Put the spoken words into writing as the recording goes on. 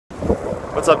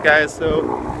What's up, guys?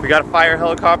 So we got a fire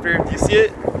helicopter. Do you see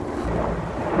it?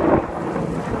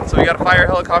 So we got a fire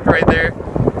helicopter right there.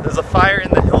 There's a fire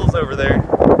in the hills over there.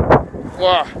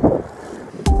 Wow.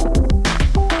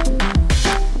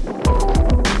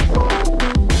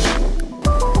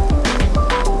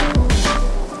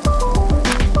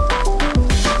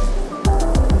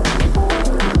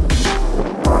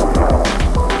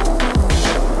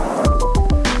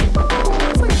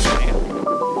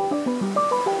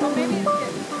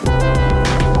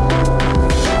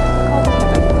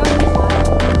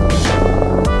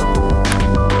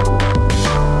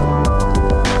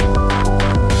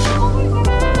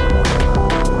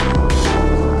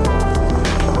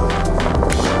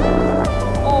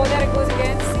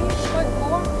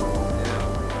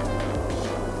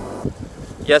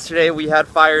 Yesterday we had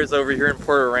fires over here in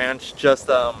Porter Ranch, just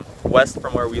west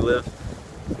from where we live.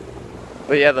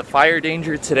 But yeah, the fire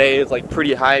danger today is like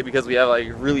pretty high because we have like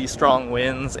really strong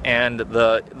winds, and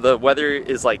the weather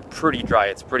is like pretty dry.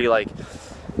 It's pretty like,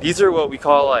 these are what we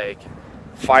call like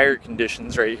fire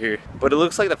conditions right here. But it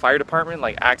looks like the fire department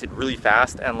like acted really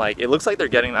fast, and like it looks like they're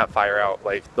getting that fire out,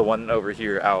 like the one over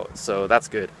here out, so that's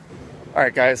good.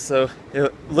 Alright guys, so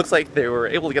it looks like they were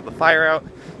able to get the fire out,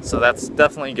 so that's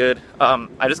definitely good.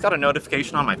 I just got a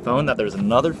notification on my phone that there's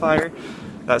another fire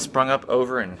that sprung up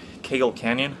over in Cagle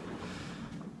Canyon.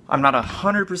 I'm not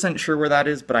 100% sure where that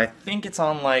is, but I think it's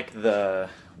on like the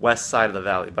west side of the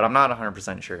valley, but I'm not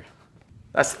 100% sure.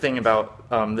 That's the thing about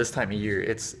this time of year.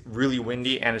 It's really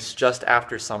windy and it's just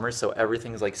after summer, so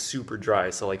everything's like super dry,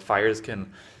 so like fires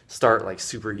can start like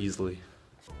super easily.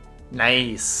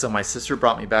 Nice. So my sister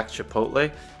brought me back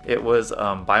Chipotle. It was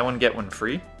buy one get one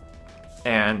free,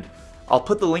 and I'll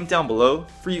put the link down below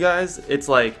for you guys. It's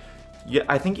like,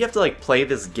 I think you have to like play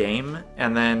this game,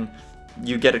 and then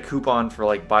you get a coupon for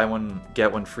like buy one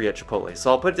get one free at Chipotle. So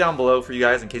I'll put it down below for you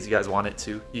guys in case you guys want it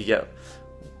too. You get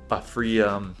a free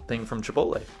thing from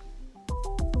Chipotle.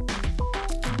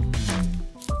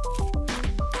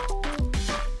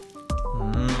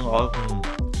 Awesome.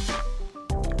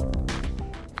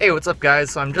 Hey, what's up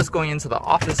guys? So I'm just going into the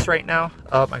office right now.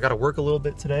 I gotta work a little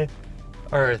bit today,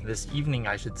 or this evening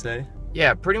I should say.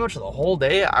 Yeah, pretty much the whole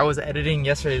day I was editing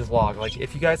yesterday's vlog. Like,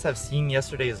 if you guys have seen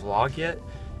yesterday's vlog yet,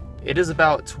 it is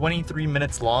about 23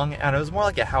 minutes long, and it was more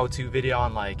like a how-to video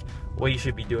on like what you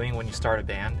should be doing when you start a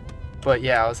band. But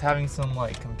yeah, I was having some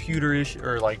like computer issue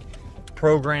or like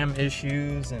program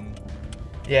issues, and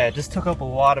yeah, it just took up a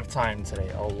lot of time today,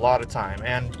 a lot of time.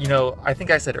 And you know, I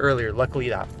think I said earlier, luckily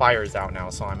that fire's out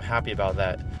now, so I'm happy about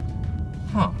that.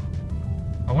 Huh.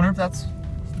 I wonder if that's...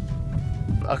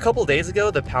 A couple days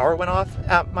ago, the power went off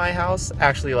at my house,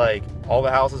 actually like all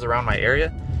the houses around my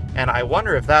area, and I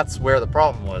wonder if that's where the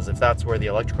problem was, if that's where the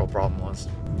electrical problem was.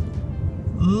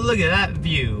 Look at that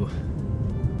view.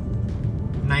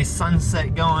 Nice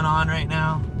sunset going on right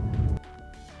now.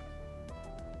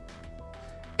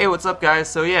 Hey, what's up guys?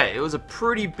 So yeah, it was a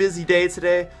pretty busy day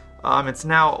today. It's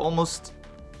now almost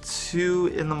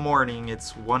 2 in the morning.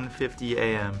 It's 1:50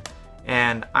 a.m.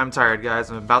 and I'm tired guys.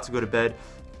 I'm about to go to bed.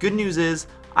 Good news is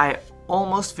I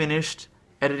almost finished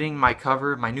editing my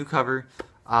cover, my new cover.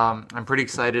 I'm pretty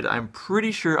excited. I'm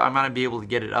pretty sure I'm gonna be able to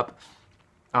get it up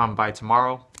by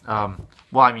tomorrow. Well,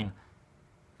 I mean,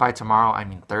 by tomorrow I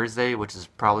mean Thursday, which is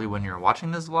probably when you're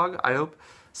watching this vlog, I hope.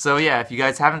 So yeah, if you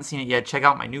guys haven't seen it yet, check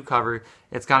out my new cover.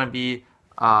 It's gonna be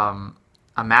a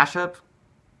mashup.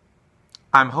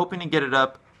 I'm hoping to get it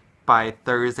up by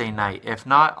Thursday night. If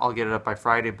not, I'll get it up by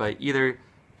Friday, but either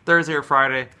Thursday or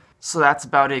Friday. So that's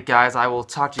about it guys. I will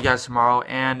talk to you guys tomorrow,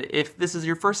 and if this is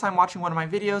your first time watching one of my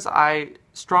videos, I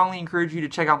strongly encourage you to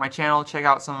check out my channel, check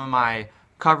out some of my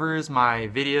covers, my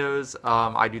videos.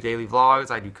 I do daily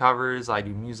vlogs, I do covers, I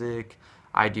do music,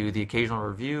 I do the occasional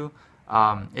review.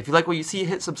 If you like what you see,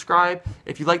 hit subscribe.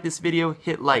 If you like this video,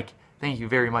 hit like. Thank you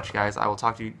very much guys. I will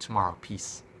talk to you tomorrow.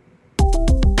 Peace.